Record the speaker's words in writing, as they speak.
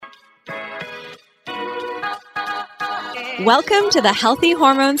Welcome to the Healthy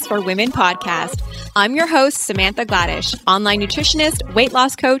Hormones for Women podcast. I'm your host, Samantha Gladish, online nutritionist, weight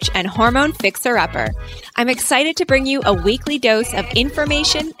loss coach, and hormone fixer-upper. I'm excited to bring you a weekly dose of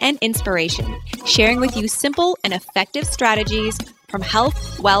information and inspiration, sharing with you simple and effective strategies from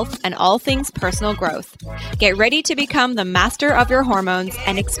health, wealth, and all things personal growth. Get ready to become the master of your hormones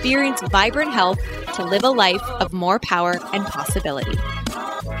and experience vibrant health to live a life of more power and possibility.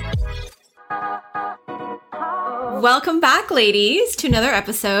 Welcome back, ladies, to another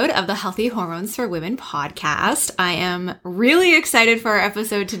episode of the Healthy Hormones for Women podcast. I am really excited for our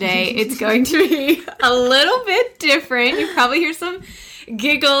episode today. It's going to be a little bit different. You probably hear some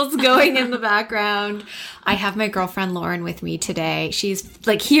giggles going in the background. I have my girlfriend Lauren with me today. She's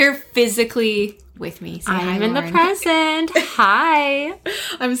like here physically with me. Say I'm hi, in Lauren. the present. Hi.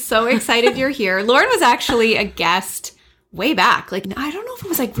 I'm so excited you're here. Lauren was actually a guest way back. Like, I don't know if it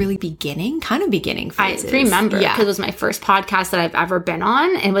was like really beginning phases. I remember because Yeah. it was my first podcast that I've ever been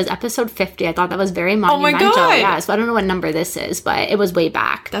on. It was episode 50. I thought that was very monumental. Oh my God. Yeah, so I don't know what number this is, but it was way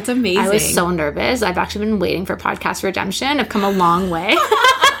back. That's amazing. I was so nervous. I've actually been waiting for podcast redemption. I've come a long way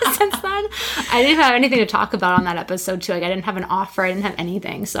since then. I didn't have anything to talk about on that episode too. Like I didn't have an offer. I didn't have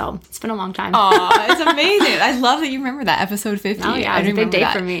anything. So it's been a long time. Aw, it's amazing. I love that you remember that episode 50. Oh, yeah, I it's a big remember day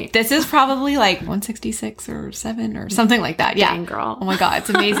that. for me. This is probably like 166 or 7 or something like that. Yeah. Dang, girl. Oh my God, it's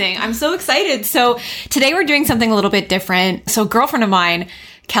amazing. I'm so excited. So today we're doing something a little bit different. So a girlfriend of mine,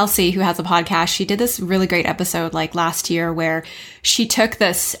 Kelsey, who has a podcast, she did this really great episode like last year where she took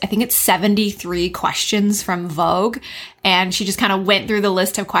this, I think it's 73 questions from Vogue, and she just kind of went through the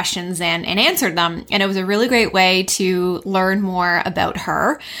list of questions and answered them. And it was a really great way to learn more about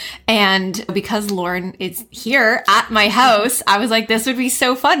her. And because Lauren is here at my house, I was like, this would be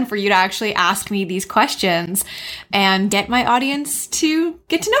so fun for you to actually ask me these questions and get my audience to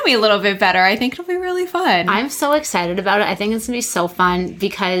get to know me a little bit better. I think it'll be really fun. I'm so excited about it. I think it's going to be so fun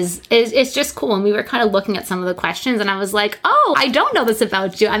because it's just cool. And we were kind of looking at some of the questions and I was like, oh, I don't know this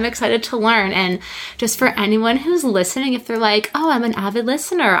about you. I'm excited to learn. And just for anyone who's listening, if they're like, oh, I'm an avid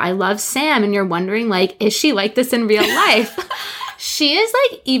listener, I love Sam, and you're wondering, like, is she like this in real life? She is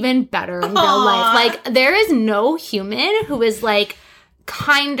like even better in real life. Like there is no human who is like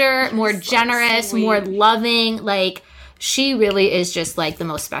kinder, more generous, sweet. more loving. Like she really is just like the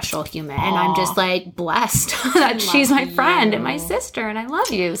most special human. And I'm just like blessed that she's my friend and my sister and I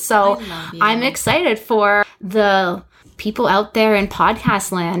love you. So love you. I'm excited for the people out there in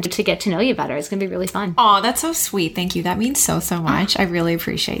podcast land to get to know you better. It's going to be really fun. Oh, that's so sweet. Thank you. That means so much. I really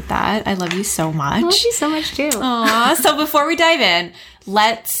appreciate that. I love you so much. I love you so much too. Aw, so before we dive in,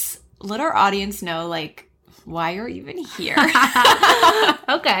 let's let our audience know, like, why you're even here.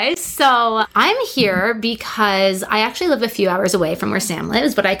 Okay, so I'm here because I actually live a few hours away from where Sam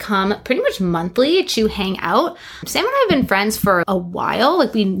lives, but I come pretty much monthly to hang out. Sam and I have been friends for a while.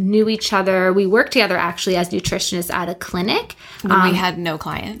 Like we knew each other. We worked together actually as nutritionists at a clinic. When we had no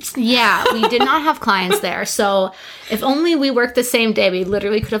clients. Yeah, we did not have clients there. So if only we worked the same day, we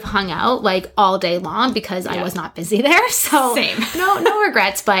literally could have hung out like all day long because I was not busy there. So Same. no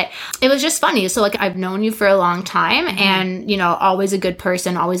regrets, but it was just funny. So like I've known you for a long time and, you know, always a good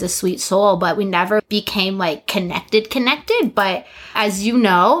person, always a sweet soul, but we never became like connected. But as you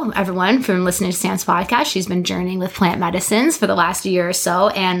know, everyone from listening to Sam's podcast, she's been journeying with plant medicines for the last year or so.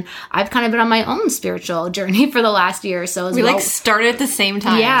 And I've kind of been on my own spiritual journey for the last year or so as We well. like started at the same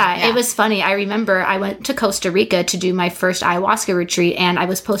time. Yeah, it was funny. I remember I went to Costa Rica to do my first ayahuasca retreat and I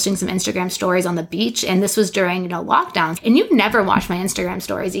was posting some Instagram stories on the beach and this was during, you know, lockdowns. And you never watch my Instagram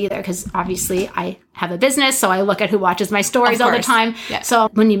stories either because obviously I have a business, so I look at who watches my stories all the time. Yeah. So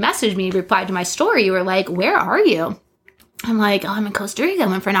when you messaged me, replied to my story, you were like, where are you? I'm like, oh, I'm in Costa Rica. I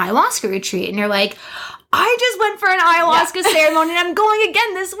went for an ayahuasca retreat. And you're like, I just went for an ayahuasca ceremony and I'm going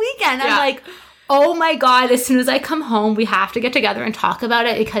again this weekend. I'm like, oh my God, as soon as I come home, we have to get together and talk about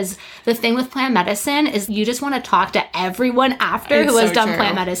it because the thing with plant medicine is you just want to talk to everyone after who has done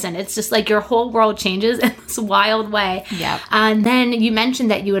plant medicine. It's just like your whole world changes in this wild way. Yeah. And then you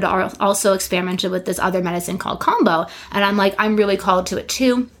mentioned that you had also experimented with this other medicine called Combo. And I'm like, I'm really called to it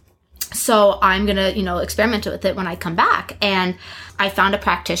too. So I'm going to, you know, experiment with it when I come back. And I found a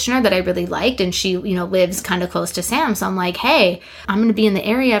practitioner that I really liked and she, you know, lives kind of close to Sam. So I'm like, hey, I'm going to be in the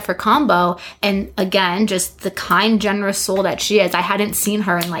area for Combo. And again, just the kind, generous soul that she is. I hadn't seen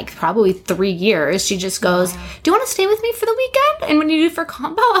her in like probably 3 years. She just goes, do you want to stay with me for the weekend? And when you do for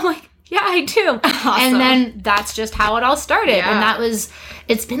Combo, I'm like, yeah, I do. Awesome. And then that's just how it all started. Yeah. And that was,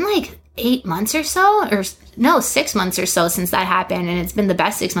 it's been like 8 months or so, or 6 months or so since that happened, and it's been the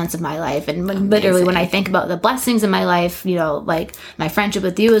best 6 months of my life. And literally, when I think about the blessings in my life, you know, like my friendship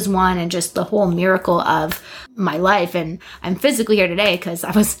with you is one, and just the whole miracle of my life. And I'm physically here today because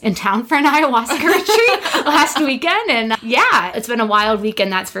I was in town for an ayahuasca retreat last weekend, and yeah, it's been a wild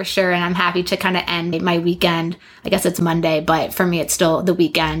weekend, that's for sure. And I'm happy to kind of end my weekend. I guess it's Monday, but for me, it's still the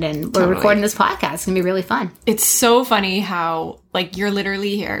weekend, and we're recording this podcast. It's gonna be really fun. It's so funny how, like, you're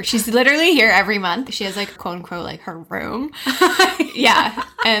literally here. She's literally here every month. She has, like, quote unquote, like, her room. Yeah.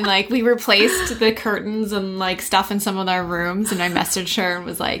 And, like, we replaced the curtains and, like, stuff in some of our rooms. And I messaged her and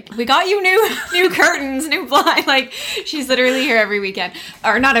was like, we got you new curtains, new blind. Like, she's literally here every weekend.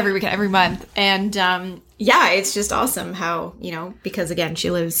 Or not every weekend, every month. And, yeah, it's just awesome how, you know, because, again,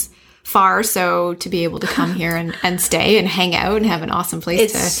 she lives far, so to be able to come here and stay and hang out and have an awesome place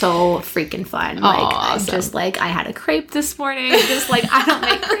it's so freaking fun. Like, awesome. I'm just like, I had a crepe this morning. Just like, I don't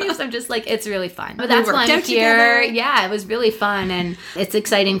make crepes. I'm just like, it's really fun. But that's why I'm here. Together. Yeah, it was really fun. And it's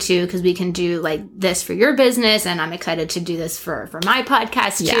exciting too, because we can do like this for your business. And I'm excited to do this for my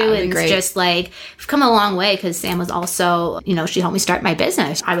podcast too. Yeah, and it's just like, we've come a long way, because Sam was also, you know, she helped me start my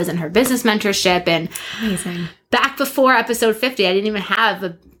business. I was in her business mentorship, and amazing. Back before episode 50, I didn't even have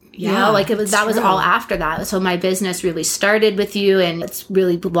a, you know, like that was all after that. So my business really started with you, and it's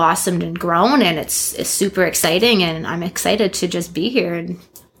really blossomed and grown, and it's super exciting. And I'm excited to just be here and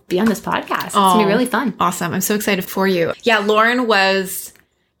be on this podcast. It's going to be really fun. Awesome. I'm so excited for you. Yeah, Lauren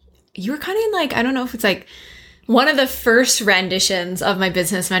you were kind of in, like, I don't know if it's like one of the first renditions of my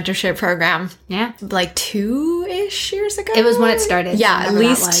business mentorship program. Yeah. Like 2-ish years ago. It was when it started. Yeah, at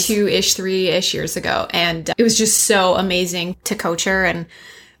least 2-ish, 3-ish years ago. And it was just so amazing to coach her and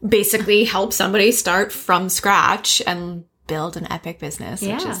basically help somebody start from scratch and build an epic business,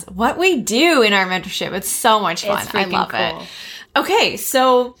 which is what we do in our mentorship. It's so much fun. I love it. Okay,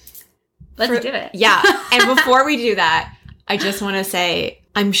 so let's do it. Yeah. And before we do that, I just want to say,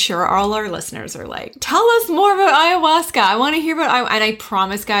 I'm sure all our listeners are like, tell us more about ayahuasca. I want to hear about and I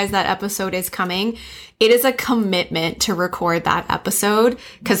promise, guys, that episode is coming. It is a commitment to record that episode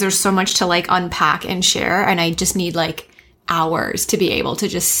because there's so much to like unpack and share. And I just need like hours to be able to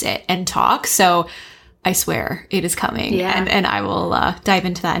just sit and talk. So I swear it is coming. Yeah. And I will dive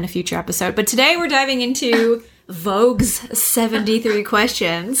into that in a future episode. But today we're diving into Vogue's 73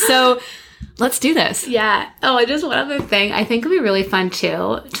 questions. So let's do this. Yeah. Oh, just one other thing. I think it'd be really fun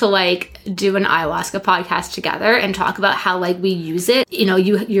too to like do an ayahuasca podcast together and talk about how like we use it. You know,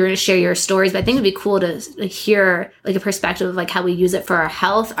 you're going to share your stories, but I think it'd be cool to like hear like a perspective of like how we use it for our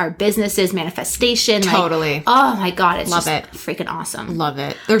health, our businesses, manifestation. Totally. Like, oh my God. It's Love just it. Freaking awesome. Love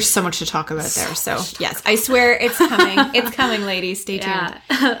it. There's so much to talk about there. So yes, I swear it's coming. It's coming, ladies. Stay tuned.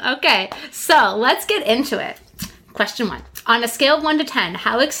 Yeah. Okay. So let's get into it. Question 1. On a scale of 1 to 10,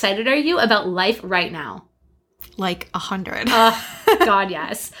 how excited are you about life right now? Like 100. God,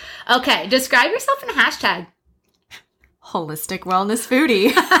 yes. Okay, describe yourself in a hashtag. Holistic wellness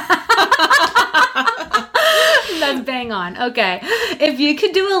foodie. That's bang on. Okay. If you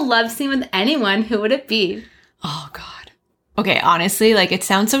could do a love scene with anyone, who would it be? Oh, God. Okay, honestly, like it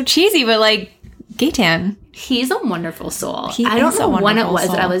sounds so cheesy, but like Gaetan. He's a wonderful soul. I don't know when it was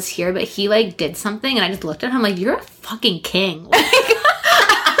that I was here, but he like did something and I just looked at him like, you're a fucking king. Like,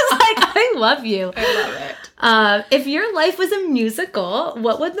 I was like, I love you. I love it. If your life was a musical,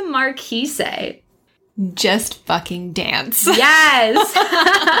 what would the marquee say? Just fucking dance. Yes.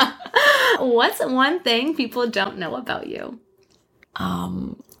 What's one thing people don't know about you?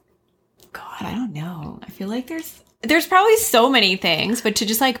 God, I don't know. I feel like there's probably so many things, but to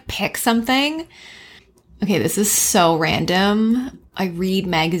just like pick something. Okay, this is so random. I read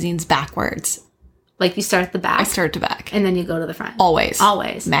magazines backwards. Like you start at the back? I start at the back. And then you go to the front? Always.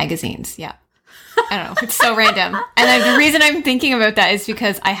 Magazines, yeah. I don't know. It's so random. And the reason I'm thinking about that is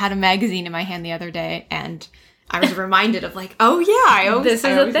because I had a magazine in my hand the other day and I was reminded of like, oh yeah, this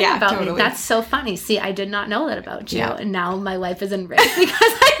is the thing about me. That's so funny. See, I did not know that about you. Yeah. And now my life is enriched because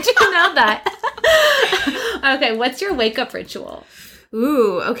I do know that. Okay, what's your wake-up ritual?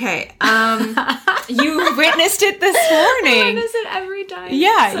 Ooh, okay. You witnessed it this morning. I witness it every time.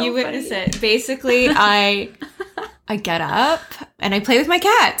 Yeah, so you witness it. Basically, I get up and I play with my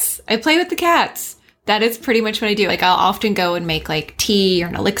cats. I play with the cats. That is pretty much what I do. Like I'll often go and make like tea or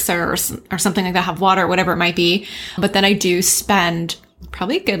an elixir or something like that, have water, whatever it might be. But then I do spend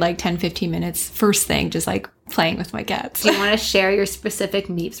probably a good like 10, 15 minutes first thing, just like playing with my cats. Do you want to share your specific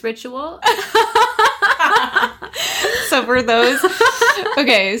Meeps ritual? So for those,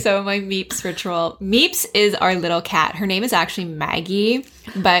 okay, so my Meeps ritual. Meeps is our little cat. Her name is actually Maggie,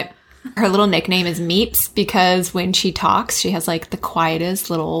 but Her little nickname is Meeps because when she talks, she has like the quietest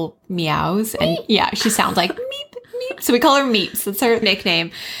little meows. And yeah, she sounds like meep, meep. So we call her Meeps. That's her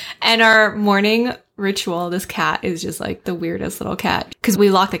nickname. And our morning ritual, this cat is just like the weirdest little cat because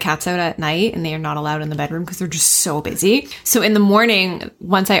we lock the cats out at night and they are not allowed in the bedroom because they're just so busy. So in the morning,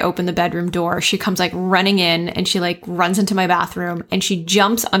 once I open the bedroom door, she comes like running in and she like runs into my bathroom and she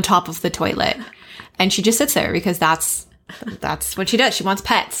jumps on top of the toilet and she just sits there because that's what she does. She wants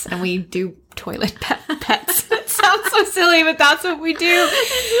pets and we do toilet pets. It sounds so silly, but that's what we do.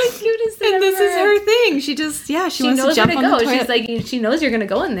 That's the cutest thing And this ever. is her thing. She just, she wants to jump on the toilet. She's like, she knows you're going to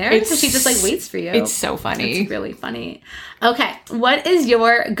go in there. So she just like waits for you. It's so funny. It's really funny. Okay. What is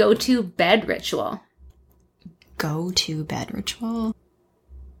your go-to bed ritual? Go-to bed ritual?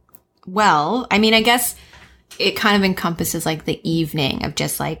 Well, I mean, I guess it kind of encompasses like the evening of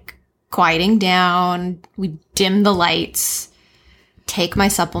just like quieting down. We dim the lights, take my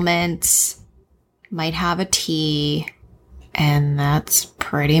supplements, might have a tea, and that's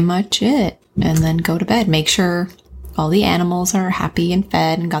pretty much it. And then go to bed. Make sure all the animals are happy and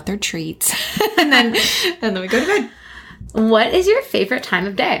fed and got their treats. and then we go to bed. What is your favorite time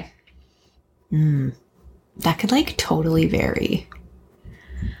of day? That could like totally vary.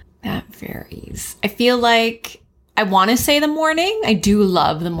 That varies. I feel like I want to say the morning. I do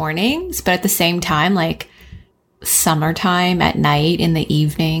love the mornings, but at the same time, like summertime at night in the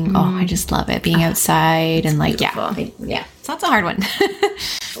evening. Oh, I just love it. Being outside and like, yeah. So that's a hard one.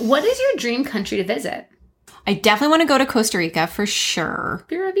 What is your dream country to visit? I definitely want to go to Costa Rica for sure.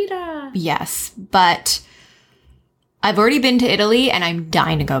 Pura Vida. Yes, but I've already been to Italy and I'm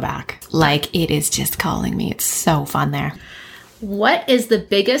dying to go back. Like it is just calling me. It's so fun there. What is the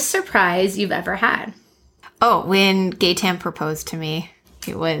biggest surprise you've ever had? Oh, when Gaetan proposed to me,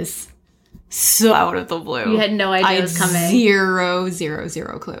 it was so out of the blue. You had no idea it was coming.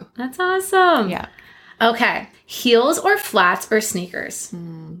 Zero clue. That's awesome. Yeah. Okay. Heels or flats or sneakers?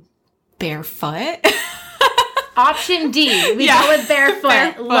 Barefoot. Option D. We go with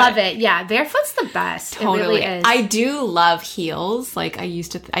barefoot. Love it. Yeah. Barefoot's the best. Totally. It really is. I do love heels. Like I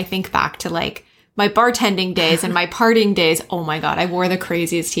used to, I think back to like my bartending days and my partying days. Oh my God. I wore the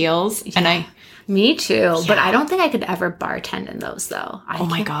craziest heels and Me too. But I don't think I could ever bartend in those though. Oh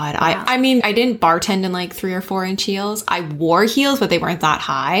my God. I mean, I didn't bartend in like 3 or 4 inch heels. I wore heels, but they weren't that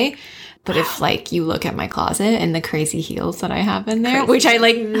high. But if like you look at my closet and the crazy heels that I have in there, which I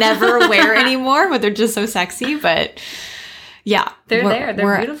like never wear anymore, but they're just so sexy. But yeah, They're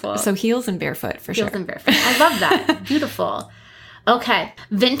beautiful. So heels and barefoot for sure. Heels and barefoot. I love that. Beautiful. Okay.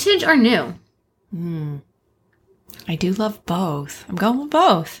 Vintage or new? I do love both. I'm going with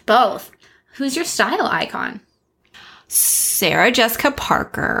both. Both. Who's your style icon? Sarah Jessica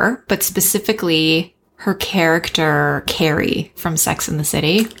Parker, but specifically her character Carrie from Sex and the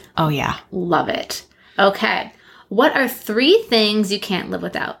City. Oh yeah. Love it. Okay. What are 3 things you can't live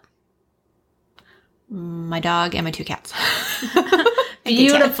without? My dog and my 2 cats.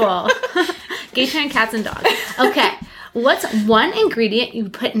 Beautiful. Gaetan, cats, and dogs. Okay. What's one ingredient you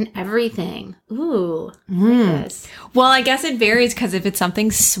put in everything? Ooh. Yes. Well, I guess it varies because if it's something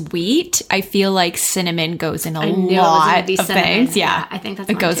sweet, I feel like cinnamon goes in a knew it was gonna lot be of cinnamon. things. Yeah, I think that's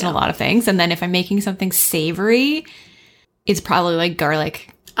it mine goes too. in a lot of things. And then if I'm making something savory, it's probably like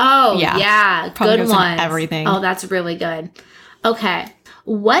garlic. Oh, Yeah. yeah. Probably Good goes in one. everything. Oh, that's really good. Okay.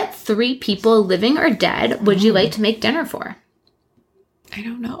 What 3 people, living or dead, would you like to make dinner for? I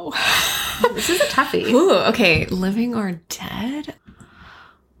don't know. This is a toughie. Ooh, okay. Living or dead?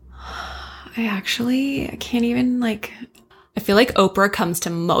 I can't even like, I feel like Oprah comes to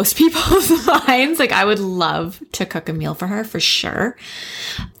most people's minds. Like I would love to cook a meal for her for sure.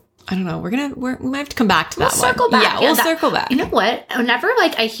 I don't know. We might have to come back to that one. Circle back. Yeah, we'll circle back. You know what? Whenever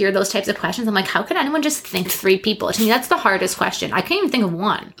like I hear those types of questions, I'm like, how could anyone just think 3 people? To me, that's the hardest question. I can't even think of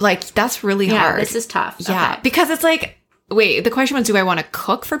one. Like that's really Yeah, hard. this is tough. Yeah, Okay. because it's like, wait, the question was, do I want to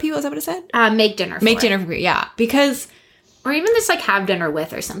cook for people? Is that what it said? Make dinner for Make it. dinner for people. Yeah, because Or even just like have dinner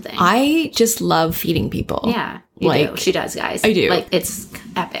with or something. I just love feeding people. Yeah, you Like, do. She does, guys. I do. Like, it's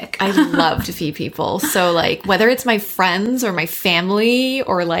epic. I love to feed people. So like whether it's my friends or my family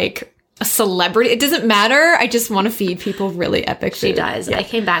or like a celebrity, it doesn't matter. I just want to feed people really epic food. She does. Yeah. I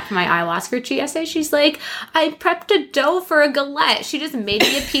came back from my ayahuasca retreat yesterday. She's like, I prepped a dough for a galette. She just made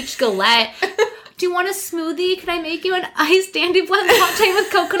me a peach galette. Do you want a smoothie? Can I make you an iced dandy blend latte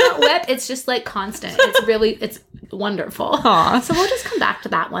with coconut whip? It's just like constant. It's wonderful. Aw. So we'll just come back to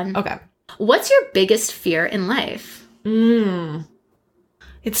that one. Okay. What's your biggest fear in life?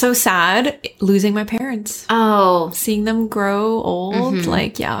 It's so sad losing my parents. Oh, Seeing them grow old.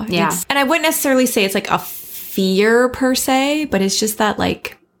 Like, yeah. Yeah. And I wouldn't necessarily say it's like a fear per se, but it's just that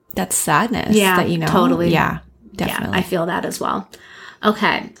like that sadness. Yeah, that, totally. Yeah, definitely. Yeah, I feel that as well.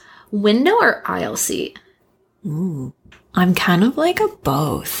 Okay. Window or aisle seat? I'm kind of like a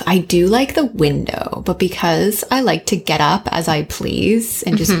both. I do like the window, but because I like to get up as I please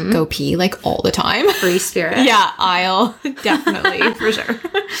and just go pee like all the time. Free spirit. Yeah, aisle. Definitely, for sure.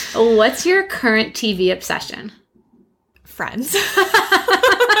 What's your current TV obsession? Friends.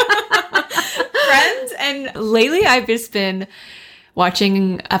 Friends. And lately I've just been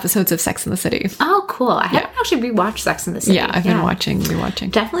watching episodes of Sex and the City. Oh, cool. I haven't actually rewatched Sex and the City. Yeah, I've been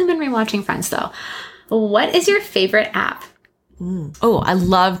rewatching. Definitely been rewatching Friends, though. What is your favorite app? Oh, I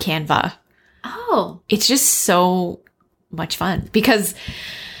love Canva. Oh. It's just so much fun because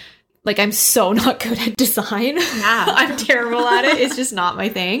like I'm so not good at design. Yeah. I'm terrible at it. It's just not my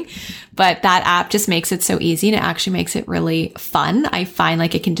thing. But that app just makes it so easy and it actually makes it really fun. I find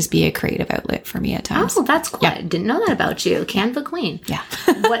like it can just be a creative outlet for me at times. Oh, that's cool. Yeah. I didn't know that about you. Canva queen. Yeah.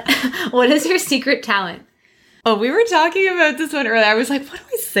 What is your secret talent? Oh, we were talking about this one earlier. I was like, what do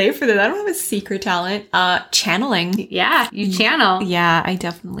I say for this? I don't have a secret talent. Channeling. Yeah, you channel. Yeah, I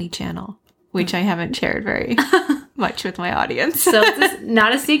definitely channel, which I haven't shared very much with my audience. So it's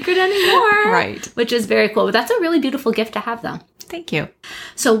not a secret anymore. Right. Which is very cool. But that's a really beautiful gift to have, though. Thank you.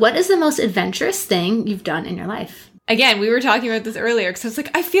 So what is the most adventurous thing you've done in your life? Again, we were talking about this earlier because I was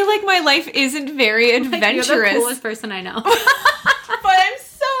like, I feel like my life isn't very adventurous. You're the coolest person I know. But I'm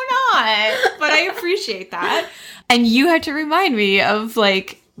so not. But I appreciate that. And you had to remind me of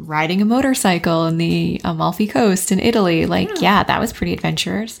like riding a motorcycle in the Amalfi Coast in Italy. Like, yeah, that was pretty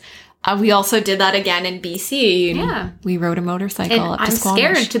adventurous. We also did that again in BC. Yeah. We rode a motorcycle And up to I'm Squamish.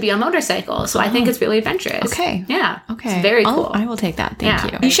 scared to be on a motorcycle, so I think it's really adventurous. Okay. Yeah. Okay. It's very cool. I will take that. Thank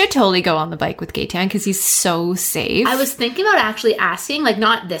Yeah. you. You should totally go on the bike with Gaetan because he's so safe. I was thinking about actually asking, like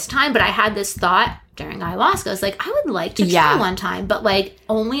not this time, but I had this thought during ayahuasca. I was like, I would like to try one time, but like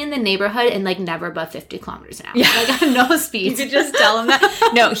only in the neighborhood and like never above 50 kilometers an hour. Yeah. Like no speed. You could just tell him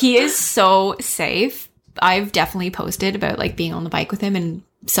that. No, he is so safe. I've definitely posted about like being on the bike with him and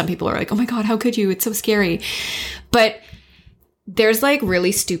some people are like, oh my God, how could you? It's so scary. But there's like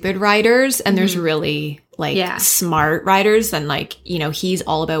really stupid riders and there's really like smart riders. And like, he's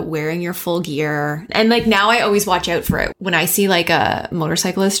all about wearing your full gear. And like now I always watch out for it. When I see like a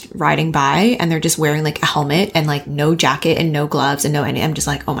motorcyclist riding by and they're just wearing like a helmet and like no jacket and no gloves and I'm just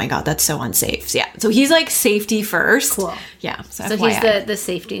like, oh my God, that's so unsafe. So, yeah. So he's like safety first. Cool. Yeah. So he's the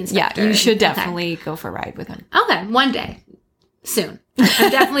safety inspector. Yeah. You should definitely go for a ride with him. Okay. One day. Soon.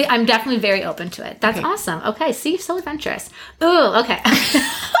 I'm definitely very open to it. That's awesome. Okay, see, so adventurous. Ooh, okay.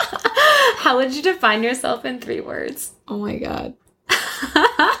 How would you define yourself in 3 words? Oh my God.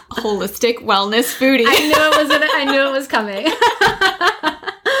 Holistic wellness foodie. I knew it was coming.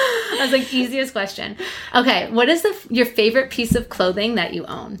 I was like, easiest question. Okay, what is your favorite piece of clothing that you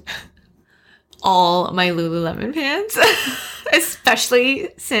own? All my Lululemon pants, especially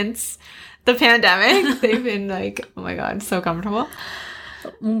since the pandemic. They've been like, oh my God, so comfortable.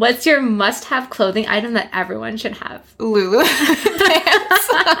 What's your must-have clothing item that everyone should have? Lululemon pants.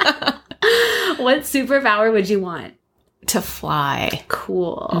 What superpower would you want? To fly.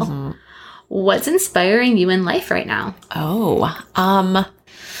 Cool. Mm-hmm. What's inspiring you in life right now?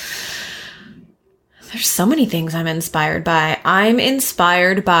 There's so many things I'm inspired by. I'm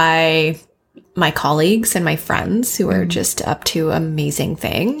inspired by my colleagues and my friends who are just up to amazing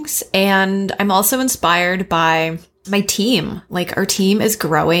things. And I'm also inspired by my team. Like our team is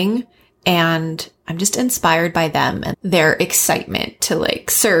growing and I'm just inspired by them and their excitement to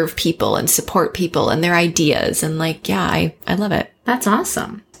like serve people and support people and their ideas. And like, yeah, I love it. That's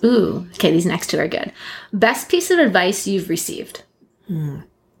awesome. Ooh, okay, these next 2 are good. Best piece of advice you've received?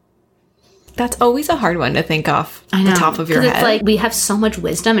 That's always a hard one to think off the top of your head. It's like we have so much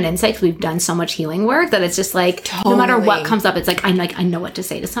wisdom and insight because we've done so much healing work that it's just like no matter what comes up, it's like I know what to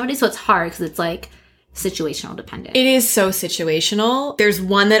say to somebody. So it's hard because it's like situational dependent. It is so situational. There's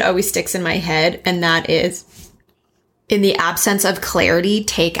one that always sticks in my head, and that is, in the absence of clarity,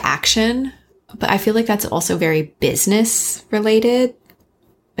 take action. But I feel like that's also very business related,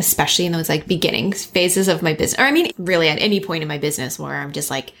 especially in those like beginning phases of my business. Or I mean, really at any point in my business where I'm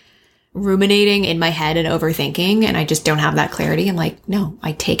just like ruminating in my head and overthinking and I just don't have that clarity. I'm like, no,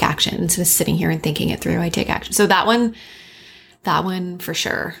 I take action. Instead of sitting here and thinking it through, I take action. So that one for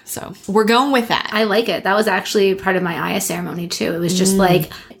sure. So we're going with that. I like it. That was actually part of my Aya ceremony too. It was just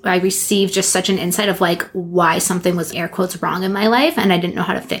like, I received just such an insight of like why something was air quotes wrong in my life and I didn't know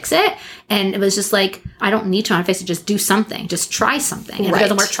how to fix it. And it was just like, I don't need to know how to fix it. Just do something. Just try something. And if it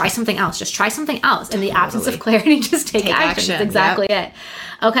doesn't work, try something else. Just try something else. In the absence of clarity, just take action. That's exactly it.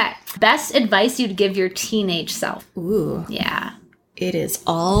 Okay. Best advice you'd give your teenage self? Ooh. Yeah. It is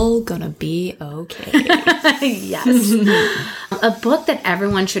all gonna be okay. Yes. A book that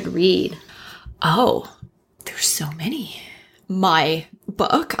everyone should read. Oh, there's so many. My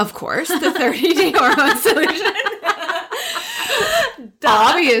book, of course, The 30-Day Hormone Solution.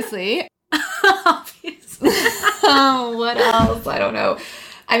 Obviously. Oh, what else? I don't know.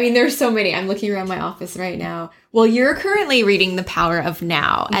 I mean, there's so many. I'm looking around my office right now. Well, you're currently reading The Power of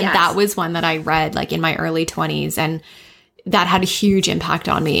Now. And Yes. that was one that I read like in my early 20s. And that had a huge impact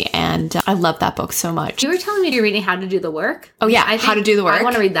on me. And I love that book so much. You were telling me you're reading How to Do the Work. Oh, yeah. I think How to Do the Work. I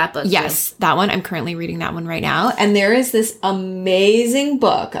want to read that book. Yes, that one. I'm currently reading that one right now. And there is this amazing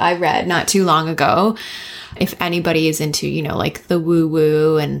book I read not too long ago. If anybody is into, you know, like the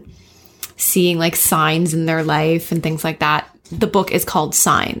woo-woo and seeing like signs in their life and things like that, the book is called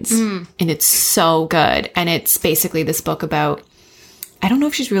Signs. And it's so good. And it's basically this book about, I don't know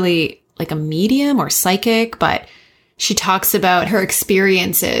if she's really like a medium or psychic, but she talks about her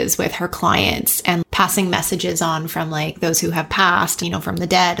experiences with her clients and passing messages on from like those who have passed, you know, from the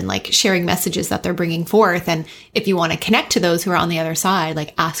dead, and like sharing messages that they're bringing forth. And if you want to connect to those who are on the other side,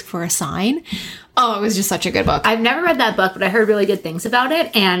 like ask for a sign. Oh, it was just such a good book. I've never read that book, but I heard really good things about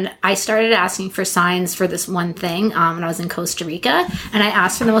it. And I started asking for signs for this one thing when I was in Costa Rica. And I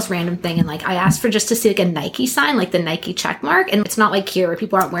asked for the most random thing. And like, I asked for just to see like a Nike sign, like the Nike check mark. And it's not like here where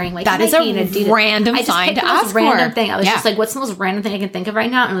people aren't wearing like That is Nike a and Adidas. random I just sign picked to the most ask random for. thing. I was Yeah. just like, what's the most random thing I can think of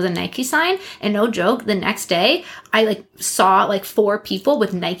right now? And it was a Nike sign. And no joke, the next day I like saw like 4 people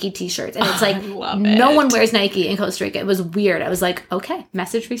with Nike t-shirts. And it's like, love no it. one wears Nike in Costa Rica. It was weird. I was like, okay,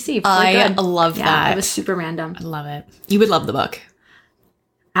 message received. We're I good. love Yeah, that. it was super random. I love it. You would love the book.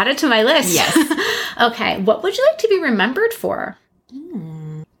 Add it to my list. Yes. Okay. What would you like to be remembered for?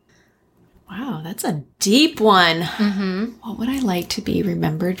 Wow, that's a deep one. What would I like to be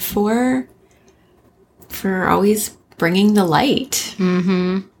remembered for? For always bringing the light.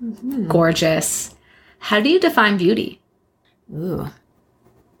 Gorgeous. How do you define beauty? Ooh.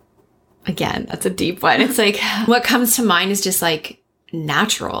 Again, that's a deep one. It's like, what comes to mind is just like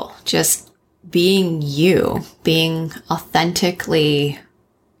natural, just being you, being authentically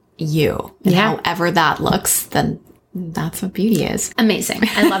you. And Yeah. however that looks, then that's what beauty is. Amazing.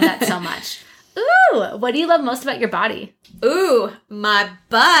 I love that so much. Ooh, what do you love most about your body? Ooh, my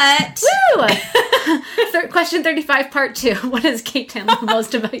butt. Woo! Question 35, part 2. What does Kate love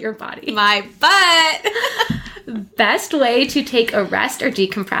most about your body? My butt. Best way to take a rest or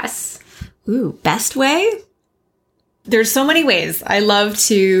decompress? Ooh, best way? There's so many ways. I love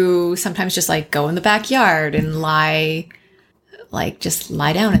to sometimes just like go in the backyard and just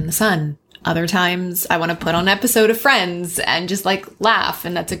lie down in the sun. Other times I want to put on an episode of Friends and just like laugh.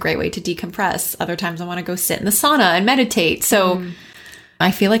 And that's a great way to decompress. Other times I want to go sit in the sauna and meditate. So I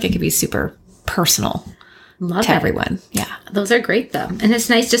feel like it could be super personal Love to it. everyone. Yeah. Those are great though. And it's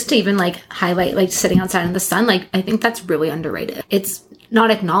nice just to even like highlight like sitting outside in the sun. Like I think that's really underrated. It's not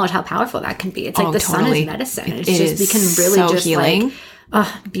acknowledged how powerful that can be. It's like Oh, the sun totally. is medicine. It's It just, we is can really so just healing. like,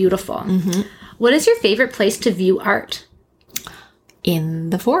 oh, beautiful. What is your favorite place to view art? In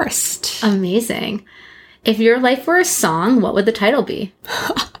the forest. Amazing. If your life were a song, what would the title be?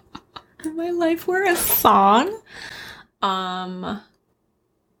 If my life were a song.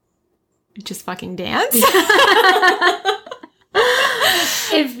 Just fucking dance.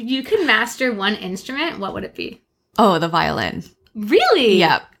 If you could master one instrument, what would it be? Oh, the violin. Really?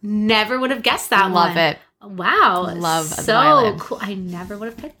 Yep. Never would have guessed that Love one. it. Wow. Love the so violin. cool. I never would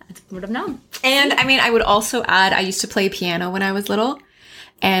have picked that. Would have known. And I mean, I would also add, I used to play piano when I was little,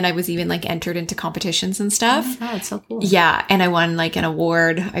 and I was even like entered into competitions and stuff. Oh, it's so cool. Yeah. And I won like an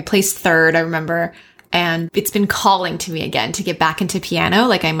award. I placed 3rd, I remember. And it's been calling to me again to get back into piano.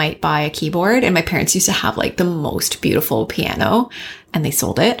 Like I might buy a keyboard, and my parents used to have like the most beautiful piano, and they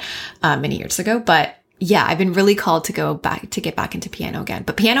sold it many years ago. But yeah, I've been really called to get back into piano again,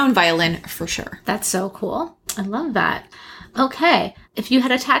 but piano and violin for sure. That's so cool. I love that. Okay. If you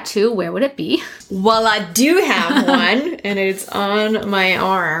had a tattoo, where would it be? Well, I do have one, and it's on my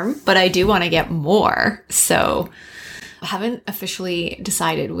arm, but I do want to get more. So I haven't officially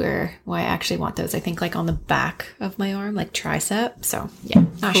decided where I actually want those. I think like on the back of my arm, like tricep. So yeah,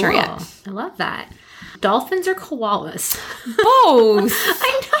 not sure yet. Cool. I love that. Dolphins or koalas? Both.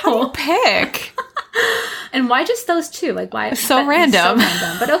 I How do you know. pick? And why just those two? Like why? So that- random. So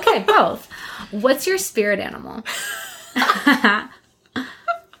random. But okay, both. What's your spirit animal?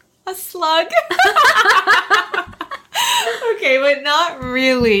 A slug. Okay, but not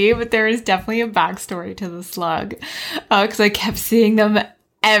really. But there is definitely a backstory to the slug. Because I kept seeing them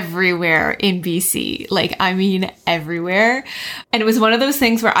everywhere in BC. Like, I mean, everywhere. And it was one of those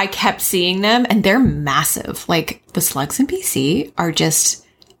things where I kept seeing them and they're massive. Like, the slugs in BC are just,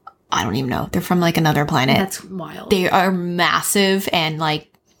 I don't even know. They're from like another planet. That's wild. They are massive and like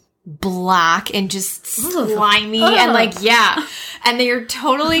black and just slimy and like, yeah. And they are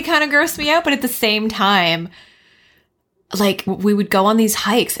totally kind of grossed me out. But at the same time, like, we would go on these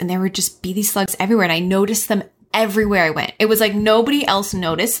hikes and there would just be these slugs everywhere. And I noticed them everywhere I went. It was like nobody else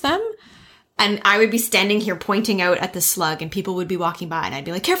noticed them. And I would be standing here pointing out at the slug and people would be walking by and I'd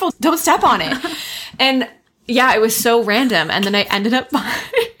be like, careful, don't step on it. And yeah, it was so random. And then I ended up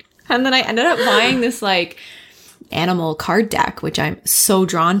buying this like animal card deck, which I'm so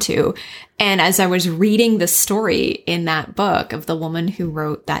drawn to. And as I was reading the story in that book of the woman who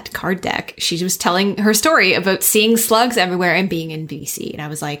wrote that card deck, she was telling her story about seeing slugs everywhere and being in BC. And I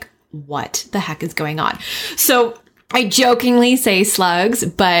was like, what the heck is going on? So I jokingly say slugs,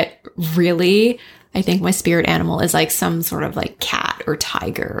 but really, I think my spirit animal is like some sort of like cat or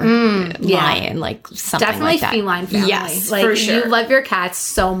tiger, lion, like something definitely like that. Feline family. Yes, like, for sure. You love your cats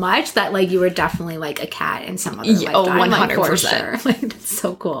so much that like you were definitely like a cat in some other lifetime. Oh, Like, 100%. for sure. Like, that's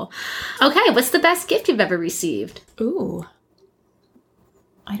so cool. Okay, what's the best gift you've ever received? Ooh.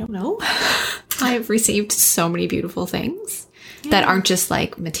 I don't know. I have received so many beautiful things that aren't just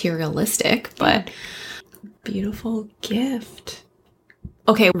like materialistic, but beautiful gift.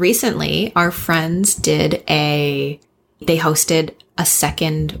 Okay, recently our friends they hosted a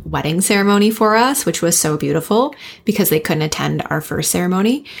second wedding ceremony for us, which was so beautiful because they couldn't attend our first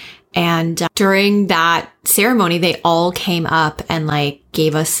ceremony. And during that ceremony, they all came up and like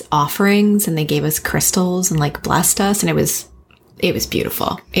gave us offerings and they gave us crystals and like blessed us. And it was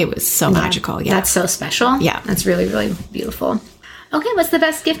beautiful. It was so magical. Yeah. That's so special. Yeah. That's really, really beautiful. Okay, what's the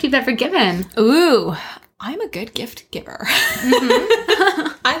best gift you've ever given? Ooh, I'm a good gift giver.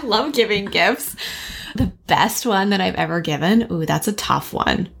 I love giving gifts. The best one that I've ever given. Ooh, that's a tough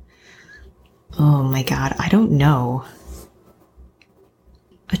one. Oh my God. I don't know.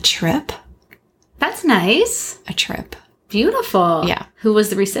 A trip? That's nice. A trip. Beautiful. Yeah. Who was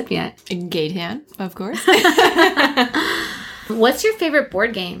the recipient? Gaytan, of course. What's your favorite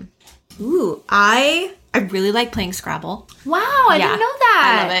board game? Ooh, I really like playing Scrabble. Wow, I didn't know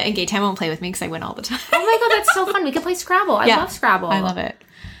that. I love it. And Gaytan won't play with me because I win all the time. Oh my God, that's so fun. We could play Scrabble. I love Scrabble. I love it.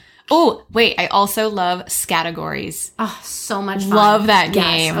 Oh, wait, I also love Scattergories. Oh, so much fun. Love that Yes,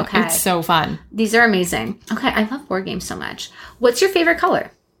 game. okay. It's so fun. These are amazing. Okay, I love board games so much. What's your favorite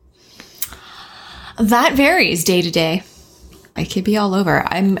color? That varies day to day. I could be all over.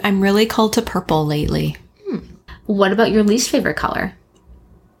 I'm really called to purple lately. What about your least favorite color?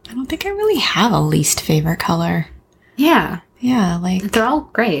 I don't think I really have a least favorite color. Yeah. Yeah, like They're all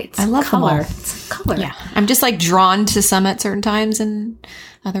great. I love them color. all. It's color. Yeah, I'm just like drawn to some at certain times and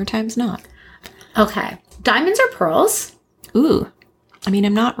other times not. Okay. Diamonds or pearls? Ooh, I mean,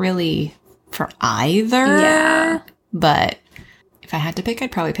 I'm not really for either. Yeah. But if I had to pick,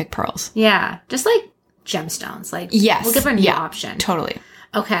 I'd probably pick pearls. Yeah. Just like gemstones. Like, Yes. we'll give her a new Yeah. option. Totally.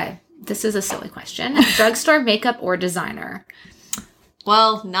 Okay. This is a silly question. Drugstore makeup or designer?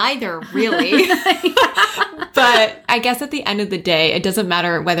 Well, neither really. But I guess at the end of the day, it doesn't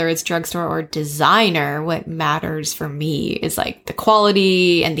matter whether it's drugstore or designer. What matters for me is like the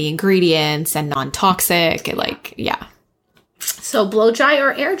quality and the ingredients and non-toxic. Like, yeah. So blow dry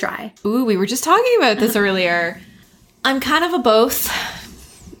or air dry? Ooh, we were just talking about this earlier. I'm kind of a both.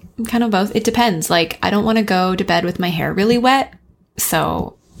 It depends. Like, I don't want to go to bed with my hair really wet.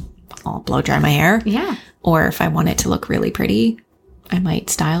 So I'll blow dry my hair. Yeah. Or if I want it to look really pretty, I might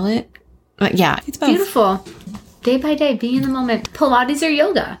style it. But yeah, it's both. Beautiful. Day by day, be in the moment. Pilates or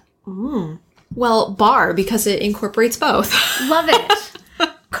yoga? Well, bar, because it incorporates both. Love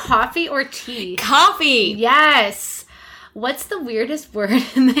it. Coffee or tea? Coffee! Yes. What's the weirdest word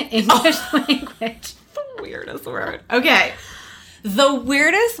in the English language? The weirdest word. Okay. The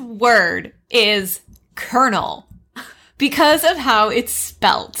weirdest word is kernel because of how it's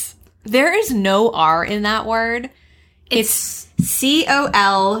spelt. There is no R in that word. It's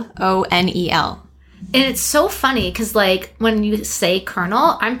Colonel. And it's so funny because, like, when you say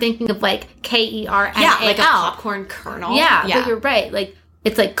kernel, I'm thinking of, like, Kernal. Yeah, like a popcorn kernel. Yeah, but you're right. Like,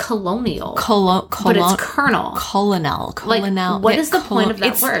 it's like colonial. But it's kernel. Colonel. Like, what is the point of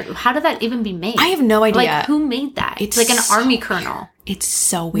that word? How did that even be made? I have no idea. Like, who made that? It's like an army colonel. It's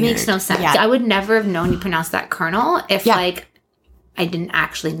so weird. Makes no sense. Yeah. I would never have known you pronounced that kernel if, like, I didn't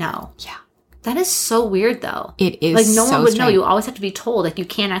actually know. Yeah. That is so weird, though. It is like, no so one would know. strange. You always have to be told. Like, you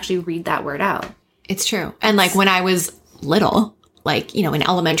can't actually read that word out. It's true. And like when I was little, like, you know, in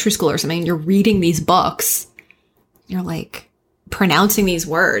elementary school or something, you're reading these books. You're like, pronouncing these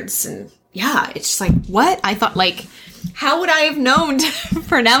words. And yeah, it's just like, what? I thought, like, how would I have known to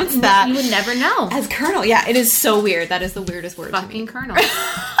pronounce that? You would never know. As Colonel. Yeah, it is so weird. That is the weirdest word to me. Fucking Colonel.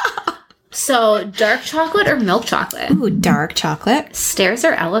 So, dark chocolate or milk chocolate? Ooh, dark chocolate. Stairs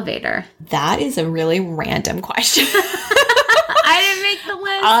or elevator? That is a really random question. I didn't make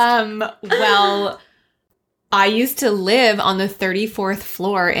the list. Well, I used to live on the 34th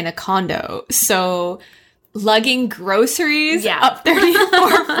floor in a condo. So lugging groceries up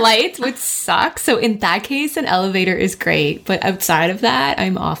 34 flights would suck. So in that case, an elevator is great. But outside of that,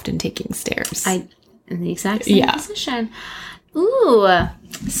 I'm often taking stairs. I'm in the exact same position. Ooh,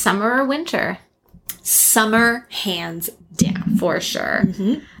 summer or winter? Summer, hands down. For sure.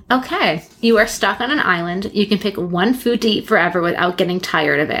 Okay. You are stuck on an island. You can pick one food to eat forever without getting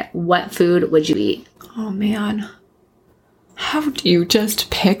tired of it. What food would you eat? Oh, man. How do you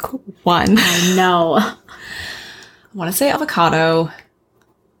just pick one? I know. I want to say avocado,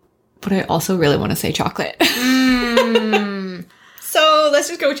 but I also really want to say chocolate. So let's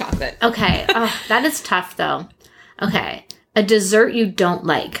just go with chocolate. Okay. Oh, that is tough, though. Okay. A dessert you don't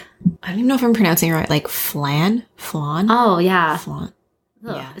like. I don't even know if I'm pronouncing it right. Like flan? Flan? Oh, yeah. Flan.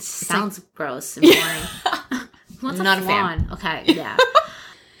 Ugh, Yeah. it sounds gross and boring. What's Not a a flan? Okay, yeah.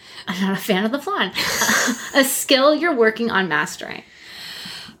 I'm not a fan of the flan. A skill you're working on mastering.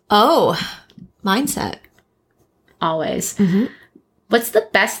 Oh, mindset. Always. What's the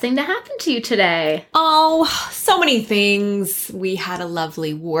best thing to happen to you today? Oh, so many things. We had a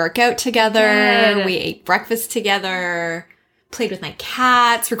lovely workout together. Good. We ate breakfast together. Played with my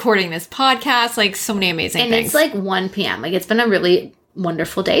cats. Recording this podcast. Like so many amazing And things. it's like 1 p.m. Like it's been a really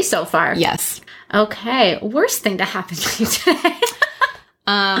wonderful day so far. Yes. Okay. Worst thing to happen to you today?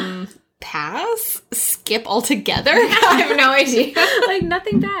 Pass? Skip altogether? I have no idea. Like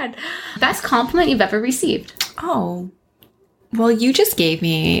nothing bad. Best compliment you've ever received? Oh. Well, you just gave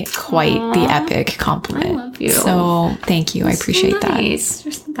me quite the epic compliment. I love you. So thank you. I appreciate that. Nice.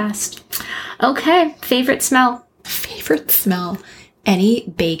 You're the best. Okay. Favorite smell? Favorite smell? Any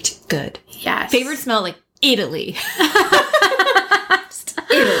baked good. Yes. Favorite smell? Like Italy.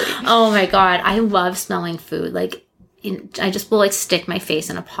 Italy. Oh my God. I love smelling food. Like, I just will like stick my face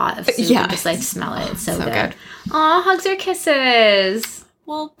in a pot of soup and just like smell it. It's so good. Aw, hugs or kisses?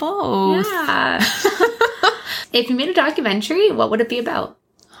 Well, both. Yeah. If you made a documentary, what would it be about?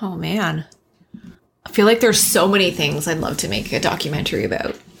 Oh, man. I feel like there's so many things I'd love to make a documentary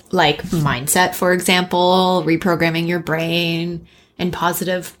about. Like mindset, for example, reprogramming your brain and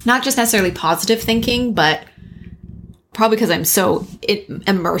positive, not just necessarily positive thinking, but probably because I'm so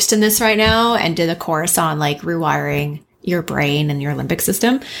immersed in this right now and did a course on like rewiring your brain and your limbic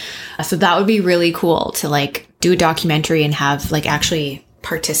system. So that would be really cool to like do a documentary and have like actually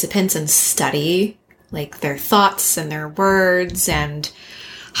participants and study like their thoughts and their words and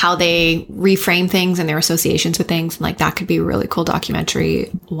how they reframe things and their associations with things. And like that could be a really cool documentary.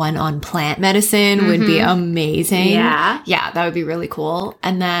 One on plant medicine would be amazing. Yeah. Yeah, that would be really cool.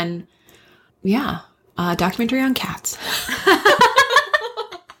 And then, yeah, a documentary on cats.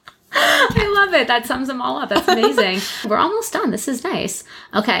 I love it. That sums them all up. That's amazing. We're almost done. This is nice.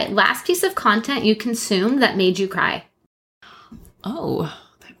 Okay. Last piece of content you consumed that made you cry. Oh,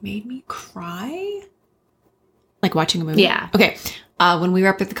 that made me cry? Like watching a movie? Yeah. Okay. When we were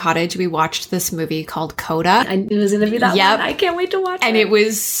up at the cottage, we watched this movie called Coda. I knew it was going to be that Yep. one. I can't wait to watch it. And it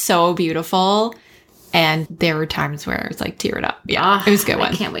was so beautiful. And there were times where I was like teared up. Yeah, it was a good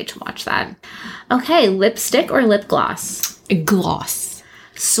one. I can't wait to watch that. Okay. Lipstick or lip gloss? Gloss.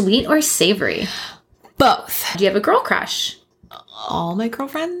 Sweet or savory? Both. Do you have a girl crush? All my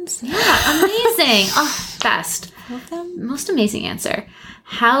girlfriends? Yeah. Amazing. Oh, best. Love them. Most amazing answer.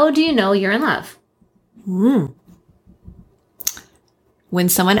 How do you know you're in love? When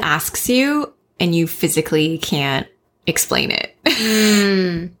someone asks you and you physically can't explain it.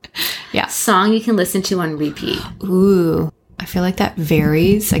 Yeah. Song you can listen to on repeat. Ooh, I feel like that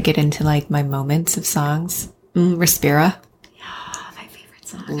varies. I get into like my moments of songs. Respira. My favorite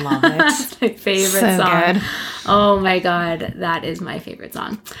song. Love it. My favorite So song. good. Oh my God. That is my favorite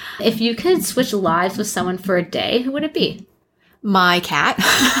song. If you could switch lives with someone for a day, who would it be? My cat.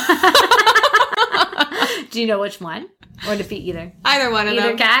 Do you know which one? Or would it be either? Either one of Either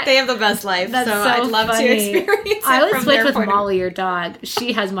them. cat? They have the best life. That's so so I'd love funny. to experience it. I would from switch their with point of- Molly, your dog.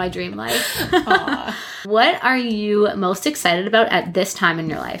 She has my dream life. Aw. What are you most excited about at this time in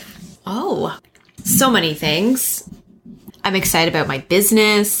your life? Oh, so many things. I'm excited about my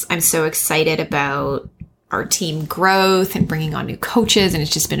business. I'm so excited about our team growth and bringing on new coaches. And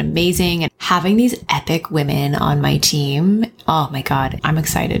it's just been amazing. And having these epic women on my team. Oh my God. I'm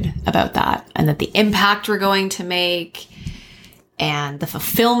excited about that. And that the impact we're going to make. and the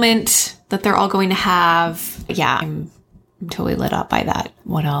fulfillment that they're all going to have. Yeah, I'm totally lit up by that.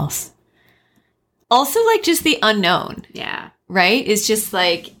 What else? Also, like, just the unknown. Yeah. Right? It's just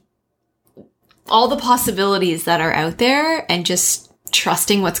like all the possibilities that are out there, and just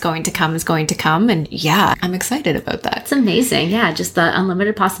trusting what's going to come is going to come. And yeah, I'm excited about that. It's amazing. Yeah, just the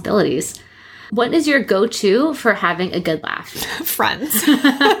unlimited possibilities. What is your go-to for having a good laugh? Friends.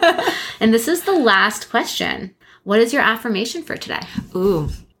 And this is the last question. What is your affirmation for today? Ooh,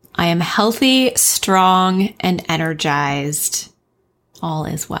 I am healthy, strong, and energized. All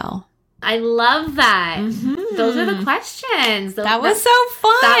is well. I love that. Those are the questions. That was so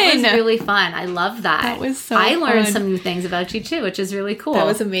fun. That was really fun. I love that. That was so I learned fun. some new things about you too, which is really cool. That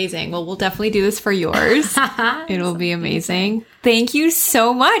was amazing. Well, we'll definitely do this for yours. It'll be amazing. Thank you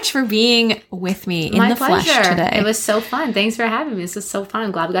so much for being with me in the flesh today. It was so fun. Thanks for having me. This was so fun.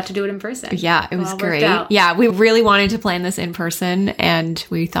 I'm glad we got to do it in person. Yeah, it was great. Yeah, we really wanted to plan this in person, and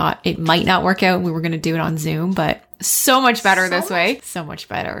we thought it might not work out. We were going to do it on Zoom, but so much better this way. So much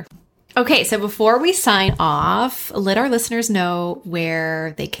better. Okay, so before we sign off, let our listeners know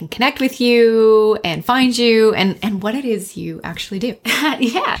where they can connect with you and find you and what it is you actually do.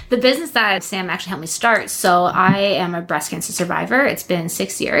 Yeah, the business that Sam actually helped me start. So I am a breast cancer survivor. It's been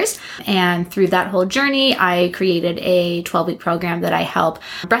 6 years. And through that whole journey, I created a 12-week program that I help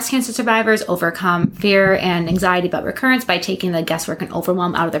breast cancer survivors overcome fear and anxiety about recurrence by taking the guesswork and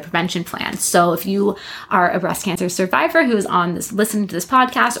overwhelm out of their prevention plan. So if you are a breast cancer survivor who is listening to this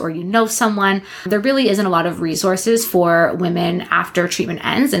podcast, or you know someone, there really isn't a lot of resources for women after treatment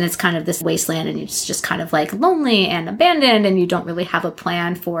ends, and it's kind of this wasteland, and it's just kind of like lonely and abandoned, and you don't really have a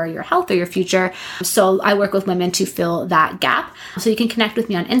plan for your health or your future. So I work with women to fill that gap. So you can connect with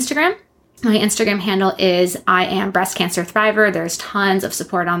me on Instagram. My Instagram handle is I am breast cancer thriver. There's tons of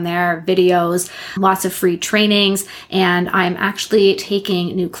support on there, videos, lots of free trainings, and I'm actually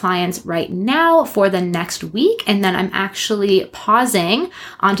taking new clients right now for the next week. And then I'm actually pausing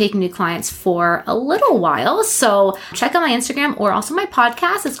on taking new clients for a little while. So check out my Instagram or also my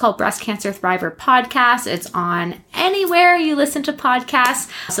podcast. It's called Breast Cancer Thriver Podcast. It's on anywhere you listen to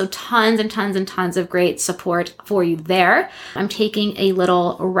podcasts. So tons and tons and tons of great support for you there. I'm taking a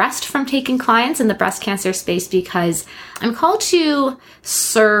little rest from taking clients in the breast cancer space because I'm called to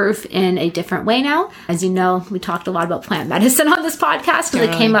serve in a different way now. As you know, we talked a lot about plant medicine on this podcast because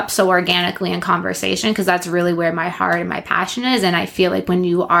it came up so organically in conversation, because that's really where my heart and my passion is. And I feel like when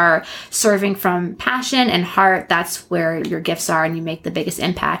you are serving from passion and heart, that's where your gifts are and you make the biggest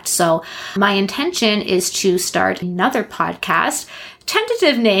impact. So my intention is to start another podcast.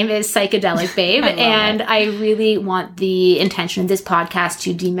 Tentative name is Psychedelic Babe, and I really want the intention of this podcast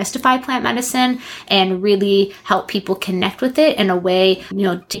to demystify plant medicine and really help people connect with it in a way, you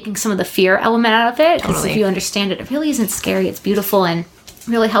know, taking some of the fear element out of it. Because if you understand it, it really isn't scary. It's beautiful, and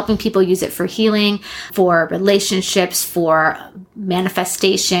really helping people use it for healing, for relationships, for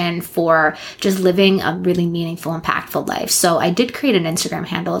manifestation, for just living a really meaningful, impactful life. So I did create an Instagram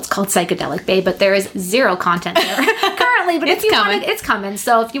handle. It's called Psychedelic Babe, but there is zero content there currently. But if you wanted, it's coming.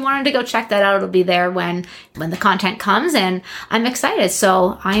 So if you wanted to go check that out, it'll be there when the content comes, and I'm excited.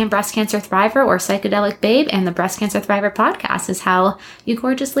 So I am Breast Cancer Thriver, or Psychedelic Babe, and the Breast Cancer Thriver podcast is how you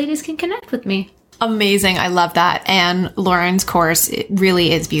gorgeous ladies can connect with me. Amazing. I love that. And Lauren's course, it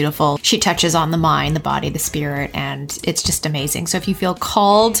really is beautiful. She touches on the mind, the body, the spirit, and it's just amazing. So if you feel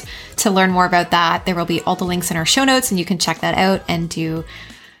called to learn more about that, there will be all the links in our show notes, and you can check that out and do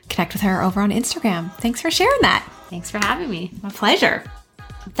connect with her over on Instagram. Thanks for sharing that. Thanks for having me. My pleasure.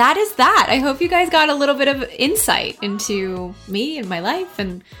 That is that. I hope you guys got a little bit of insight into me and my life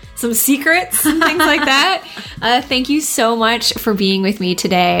and some secrets and things like that. Thank you so much for being with me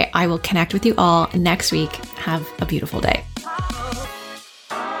today. I will connect with you all next week. Have a beautiful day.